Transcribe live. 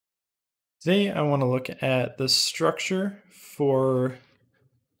Today, I want to look at the structure for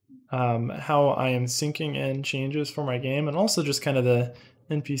how I am syncing in changes for my game, and also just kind of the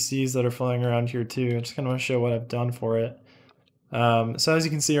NPCs that are flying around here too. I just kind of want to show what I've done for it. So as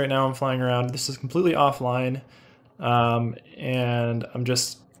you can see right now, I'm flying around. This is completely offline, and I'm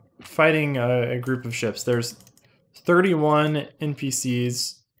just fighting a group of ships. There's 31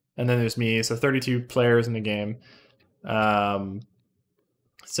 NPCs, and then there's me, so 32 players in the game.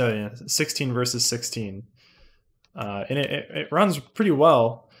 So yeah, 16 versus 16. And it runs pretty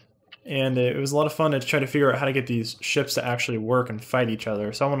well, and it was a lot of fun to try to figure out how to get these ships to actually work and fight each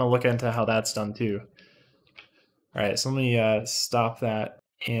other. So I want to look into how that's done too. All right, so let me stop that.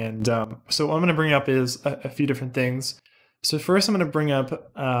 And so what I'm going to bring up is a few different things. So first I'm going to bring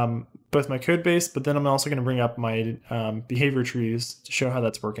up both my code base, but then I'm also going to bring up my behavior trees to show how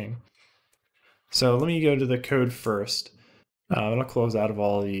that's working. So let me go to the code first. I'll close out of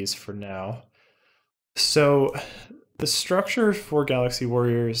all of these for now. So the structure for Galaxy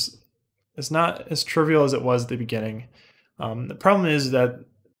Warriors is not as trivial as it was at the beginning. The problem is that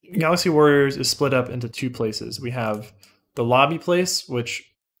Galaxy Warriors is split up into two places. We have the lobby place,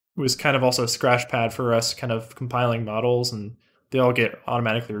 which was kind of also a scratch pad for us kind of compiling models, and they all get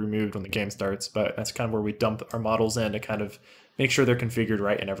automatically removed when the game starts, but that's kind of where we dump our models in to kind of make sure they're configured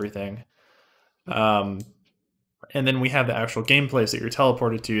right and everything. And then we have the actual game place that you're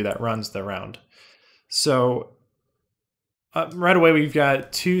teleported to that runs the round. So right away we've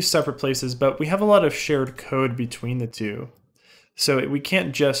got two separate places, but we have a lot of shared code between the two. So we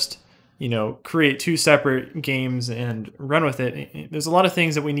can't just, create two separate games and run with it. There's a lot of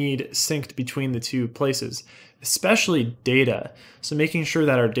things that we need synced between the two places, especially data. So making sure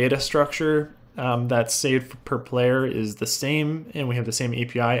that our data structure that's saved per player is the same, and we have the same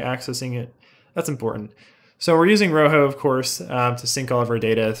API accessing it. That's important. So we're using Rojo, of course, to sync all of our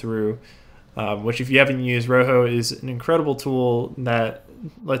data through, which if you haven't used, Rojo is an incredible tool that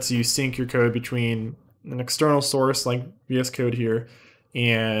lets you sync your code between an external source like VS Code here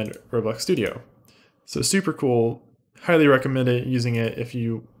and Roblox Studio. So super cool. Highly recommend it, using it if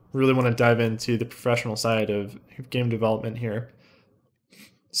you really want to dive into the professional side of game development here.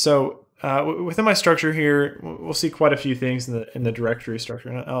 So within my structure here, we'll see quite a few things in the directory structure.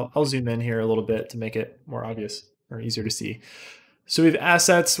 And I'll zoom in here a little bit to make it more obvious or easier to see. So we have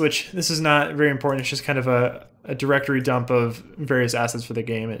assets, which this is not very important. It's just kind of a directory dump of various assets for the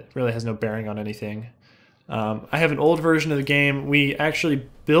game. It really has no bearing on anything. I have an old version of the game. We actually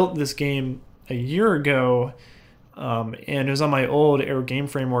built this game a year ago, and it was on my old Aero Game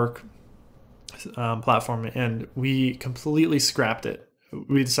Framework platform, and we completely scrapped it.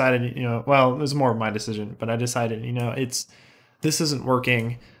 We decided, well, it was more of my decision, but I decided, this isn't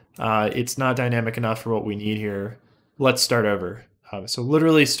working. It's not dynamic enough for what we need here. Let's start over. So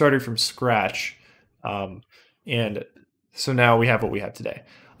literally started from scratch. And so now we have what we have today.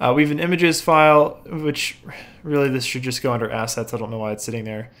 We have an images file, which really this should just go under assets. I don't know why it's sitting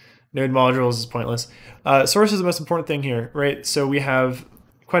there. Node modules is pointless. Source is the most important thing here, right? So we have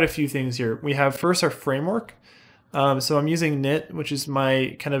quite a few things here. We have first our framework. So I'm using Knit, which is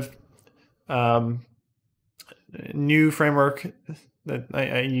my kind of new framework that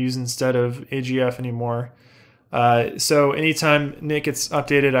I use instead of AGF anymore. So anytime Knit gets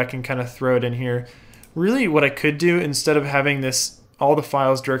updated, I can kind of throw it in here. Really what I could do, instead of having all the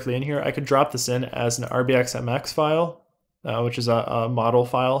files directly in here, I could drop this in as an RBXMX file, which is a model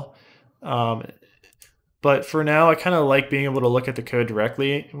file. But for now, I kind of like being able to look at the code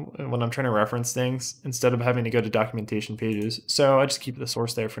directly when I'm trying to reference things instead of having to go to documentation pages. So I just keep the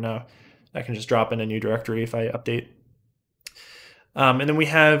source there for now. I can just drop in a new directory if I update. And then we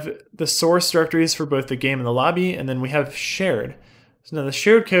have the source directories for both the game and the lobby, and then we have shared. So now the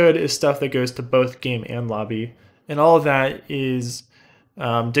shared code is stuff that goes to both game and lobby, and all of that is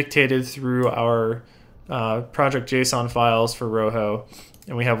dictated through our project JSON files for Rojo,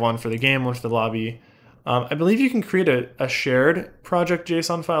 and we have one for the game, one for the lobby. I believe you can create a shared project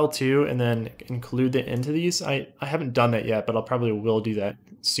JSON file too, and then include it into these. I haven't done that yet, but I'll probably will do that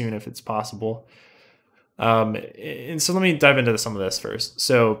soon if it's possible. And so let me dive into some of this first.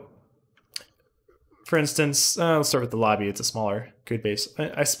 So for instance, let's start with the lobby. It's a smaller code base.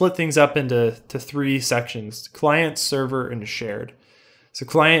 I split things up into three sections: client, server, and shared. So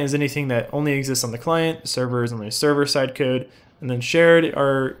client is anything that only exists on the client, server is only server-side code, and then shared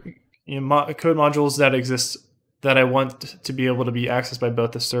are code modules that exist that I want to be able to be accessed by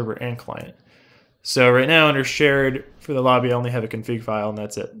both the server and client. So right now under shared for the lobby, I only have a config file, and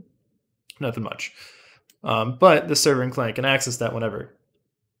that's it. Nothing much. But the server and client can access that whenever.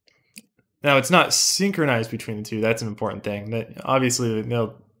 Now it's not synchronized between the two. That's an important thing. That obviously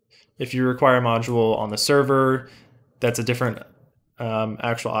they'll If you require a module on the server, that's a different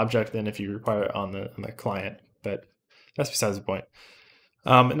actual object than if you require it on the client, but that's besides the point.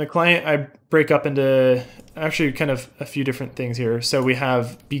 In the client, I break up into actually kind of a few different things here. So we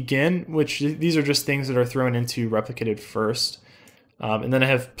have begin, which these are just things that are thrown into replicated first. And then I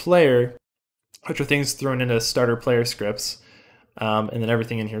have player, which are things thrown into starter player scripts. And then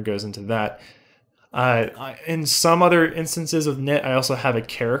everything in here goes into that. In some other instances of Knit, I also have a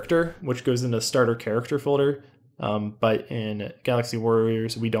character, which goes into starter character folder. But in Galaxy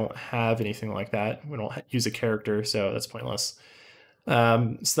Warriors, we don't have anything like that. We don't use a character, so that's pointless.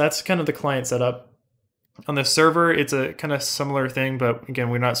 So that's kind of the client setup. On the server, it's a kind of similar thing, but again,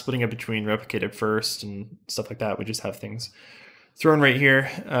 we're not splitting it between replicated first and stuff like that. We just have things thrown right here.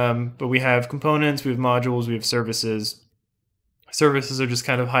 But we have components, we have modules, we have services. Services are just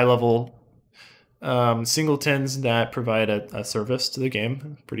kind of high-level singletons that provide a service to the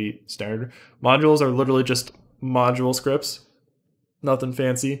game. Pretty standard. Modules are literally just module scripts, nothing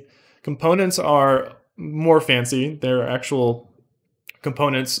fancy. Components are more fancy. They're actual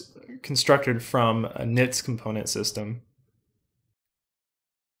components constructed from a Knit's component system.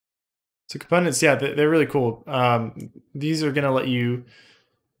 So components, yeah, they're really cool. These are going to let you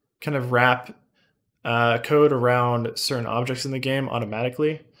kind of wrap code around certain objects in the game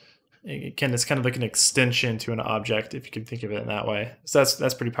automatically. Again, it's kind of like an extension to an object, if you can think of it in that way. So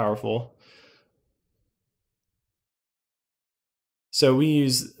that's pretty powerful. So we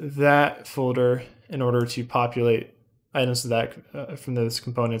use that folder in order to populate items that from those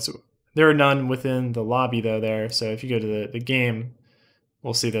components. There are none within the lobby though there. So if you go to the game,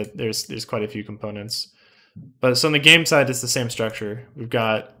 we'll see that there's quite a few components. But so on the game side, it's the same structure. We've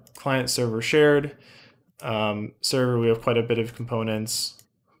got client server shared. Server, we have quite a bit of components,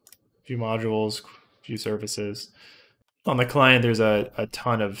 a few modules, a few services. On the client, there's a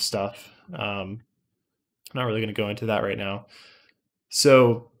ton of stuff. I'm not really going to go into that right now.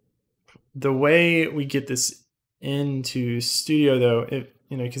 So the way we get this into Studio, though,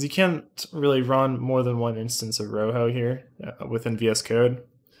 because you can't really run more than one instance of Rojo here within VS Code.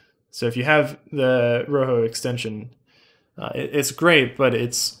 So if you have the Rojo extension, it's great, but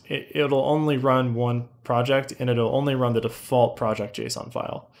it'll only run one project, and it'll only run the default project JSON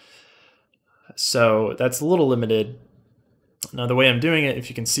file. So that's a little limited. Now the way I'm doing it, if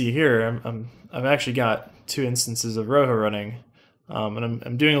you can see here, I've actually got 2 instances of Rojo running, and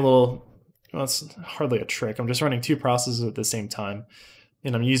I'm doing a little. Well, it's hardly a trick. I'm just running 2 processes at the same time,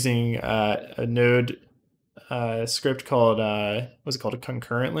 and I'm using a Node script called what's it called?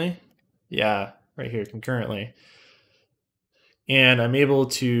 Concurrently. Yeah, right here, concurrently. And I'm able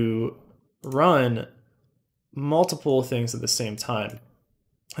to run multiple things at the same time.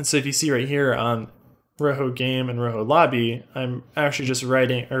 And so if you see right here on Rojo game and Rojo lobby, I'm actually just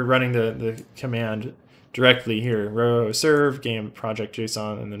running the command directly here, Rojo serve game project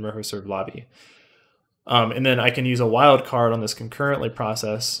JSON, and then Rojo serve lobby. And then I can use a wildcard on this concurrently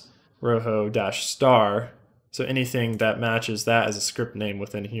process, Rojo-star. So anything that matches that as a script name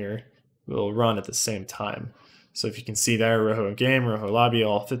within here will run at the same time. So if you can see there, Rojo game, Rojo lobby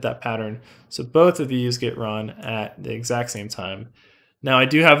all fit that pattern. So both of these get run at the exact same time. Now I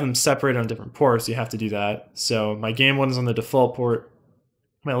do have them separated on different ports, so you have to do that. So my game one is on the default port.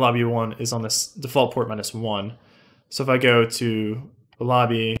 My lobby one is on this default port -1. So if I go to the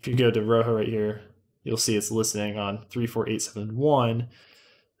lobby, if you go to Rojo right here, you'll see it's listening on 34871,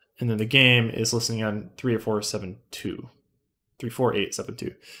 and then the game is listening on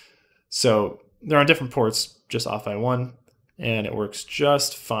 34872. So they're on different ports, just off by 1, and it works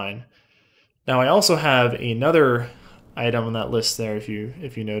just fine. Now I also have another item on that list there, if you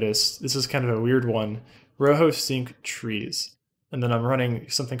notice. This is kind of a weird one, Rojo sync trees. And then I'm running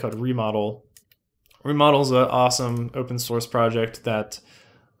something called Remodel. Remodel is an awesome open source project that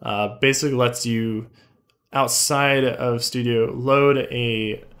basically lets you, outside of Studio, load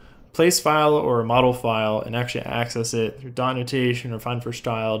a place file or a model file and actually access it through dot notation or find first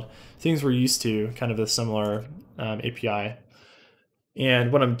child, things we're used to, kind of a similar API.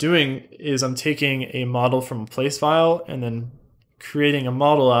 And what I'm doing is I'm taking a model from a place file and then creating a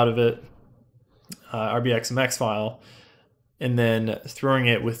model out of it, RBXMX file, and then throwing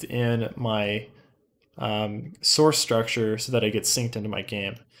it within my source structure so that it gets synced into my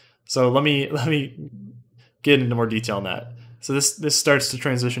game. So let me get into more detail on that. So this starts to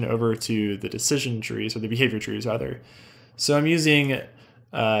transition over to the decision trees, or the behavior trees rather. So I'm using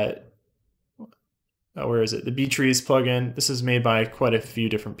where is it? The btrees plugin. This is made by quite a few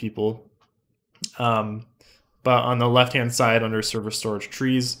different people. But on the left-hand side under server storage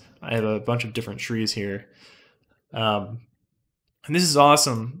trees, I have a bunch of different trees here. And this is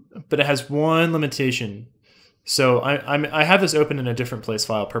awesome, but it has one limitation. So I have this open in a different place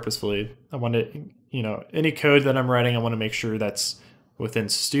file purposefully. I want to, any code that I'm writing, I want to make sure that's within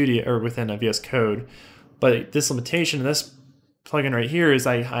Studio or within a VS Code. But this limitation in this plugin right here is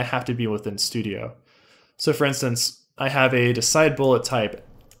I have to be within Studio. So for instance, I have a decide bullet type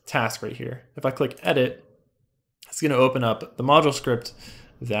task right here. If I click edit, it's going to open up the module script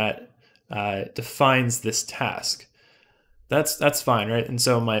that defines this task. That's fine, right? And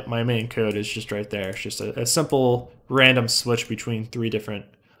so my main code is just right there. It's just a simple random switch between 3 different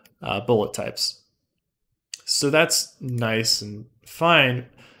bullet types. So that's nice and fine.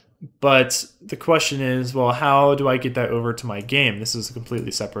 But the question is, well, how do I get that over to my game? This is a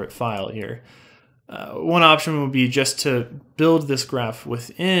completely separate file here. One option would be just to build this graph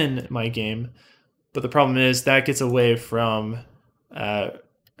within my game. But the problem is that gets away from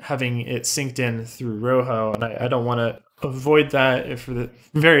having it synced in through Rojo. And I don't want to avoid that for the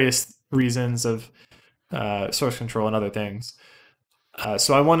various reasons of source control and other things.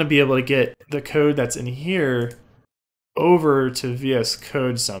 So I want to be able to get the code that's in here over to VS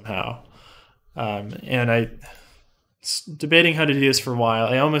Code somehow. And I was debating how to do this for a while.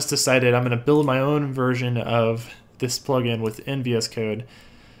 I almost decided I'm going to build my own version of this plugin within VS Code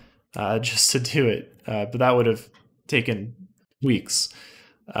just to do it. But that would have taken weeks.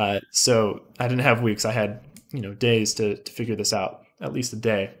 So I didn't have weeks. I had days to figure this out, at least a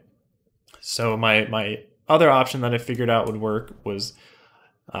day. So my other option that I figured out would work was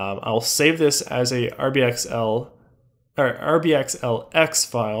I'll save this as a RBXLX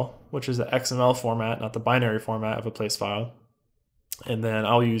file, which is the XML format, not the binary format of a place file. And then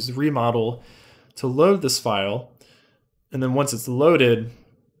I'll use remodel to load this file. And then once it's loaded,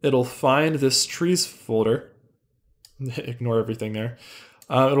 it'll find this trees folder. Ignore everything there.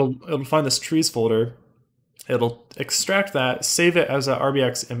 It'll find this trees folder. It'll extract that, save it as a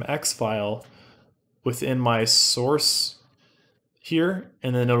RBXMX file within my source here,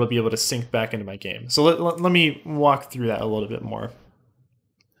 and then it'll be able to sync back into my game. So let me walk through that a little bit more.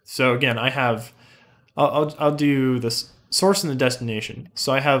 So again, I'll do this source and the destination.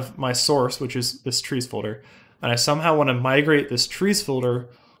 So I have my source, which is this trees folder, and I somehow want to migrate this trees folder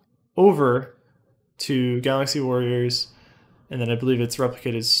over to Galaxy Warriors, and then I believe it's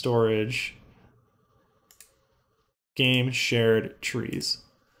replicated storage, game shared trees,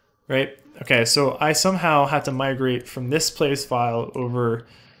 right? Okay, so I somehow have to migrate from this place file over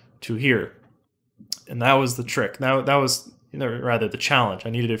to here. And that was the trick. That was rather the challenge. I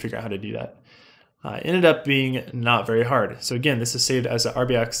needed to figure out how to do that. It ended up being not very hard. So again, this is saved as an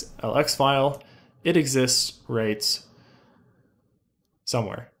RBXLX file. It exists right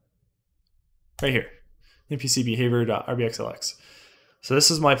somewhere. Right here. NPC behavior.rbxlx. So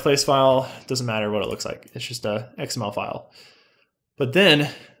this is my place file. Doesn't matter what it looks like. It's just a XML file. But then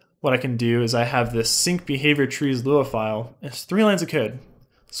what I can do is I have this sync behavior trees Lua file. It's 3 lines of code.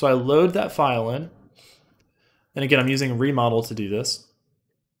 So I load that file in. And again, I'm using remodel to do this.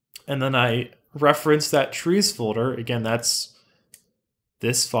 And then I reference that trees folder. Again, that's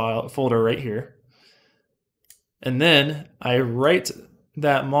this folder right here. And then I write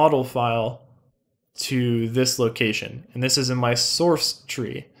that model file to this location. And this is in my source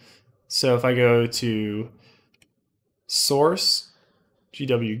tree. So if I go to source,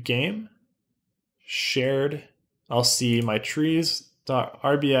 GW game, shared, I'll see my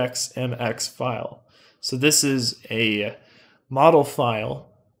trees.rbxmx file. So this is a model file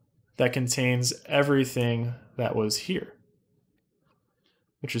that contains everything that was here,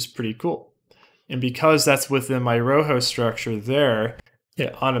 which is pretty cool. And because that's within my Rojo structure there,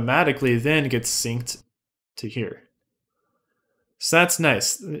 it automatically then gets synced to here. So that's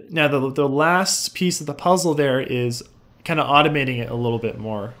nice. Now the last piece of the puzzle there is kind of automating it a little bit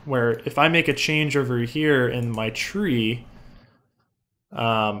more, where if I make a change over here in my tree,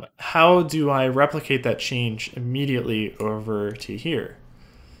 how do I replicate that change immediately over to here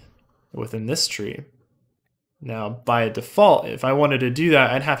within this tree? Now, by default, if I wanted to do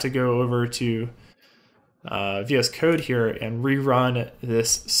that, I'd have to go over to VS Code here and rerun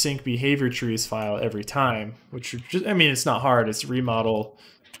this sync behavior trees file every time, which just, I mean, it's not hard. It's remodel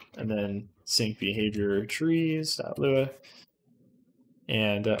and then sync behavior trees.lua.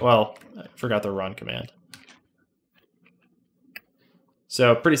 And well, I forgot the run command.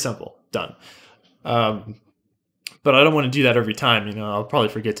 So pretty simple, done. But I don't want to do that every time. I'll probably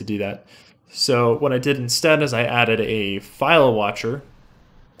forget to do that. So what I did instead is I added a file watcher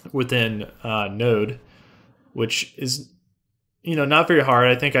within Node, which is, not very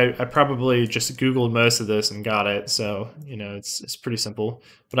hard. I think I probably just Googled most of this and got it. So, it's pretty simple.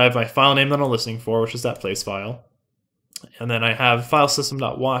 But I have my file name that I'm listening for, which is that place file. And then I have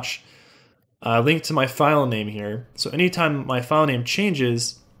filesystem.watch linked to my file name here. So anytime my file name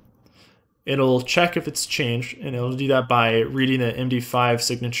changes, it'll check if it's changed, and it'll do that by reading the MD5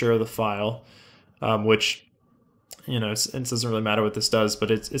 signature of the file, which, you know, it doesn't really matter what this does, but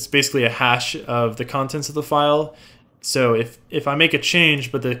it's basically a hash of the contents of the file. So if I make a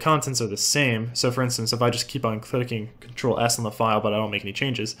change, but the contents are the same, so for instance, if I just keep on clicking Control S on the file, but I don't make any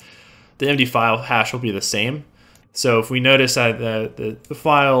changes, the MD file hash will be the same. So if we notice that the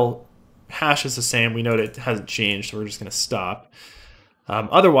file hash is the same, we know that it hasn't changed, so we're just going to stop.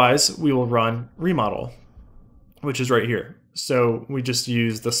 Otherwise, we will run remodel, which is right here. So we just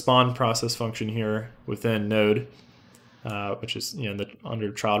use the spawn process function here within Node, which is, you know,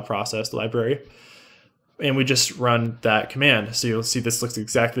 under child process library. And we just run that command. So you'll see this looks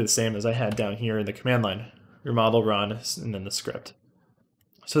exactly the same as I had down here in the command line. Remodel, run, and then the script.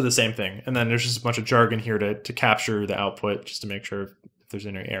 So the same thing. And then there's just a bunch of jargon here to capture the output, just to make sure if there's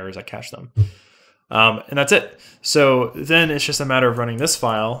any errors, I cache them. And that's it. So then it's just a matter of running this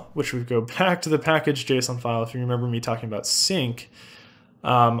file, which we go back to the package.json file. If you remember me talking about sync,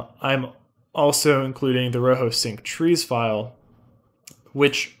 I'm also including the Rojo sync trees file,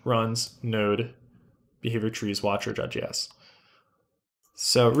 which runs node behavior trees watcher.js.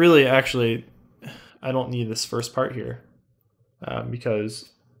 So really, actually, I don't need this first part here because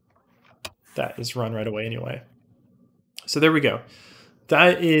that is run right away anyway. So there we go.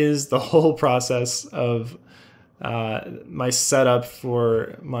 That is the whole process of my setup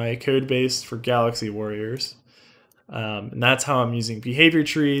for my code base for Galaxy Warriors. And that's how I'm using behavior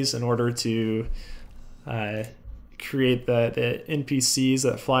trees in order to create the NPCs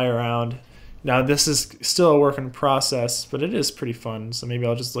that fly around. Now, this is still a work in process, but it is pretty fun. So maybe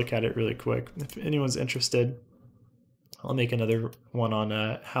I'll just look at it really quick. If anyone's interested, I'll make another one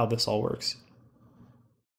on how this all works.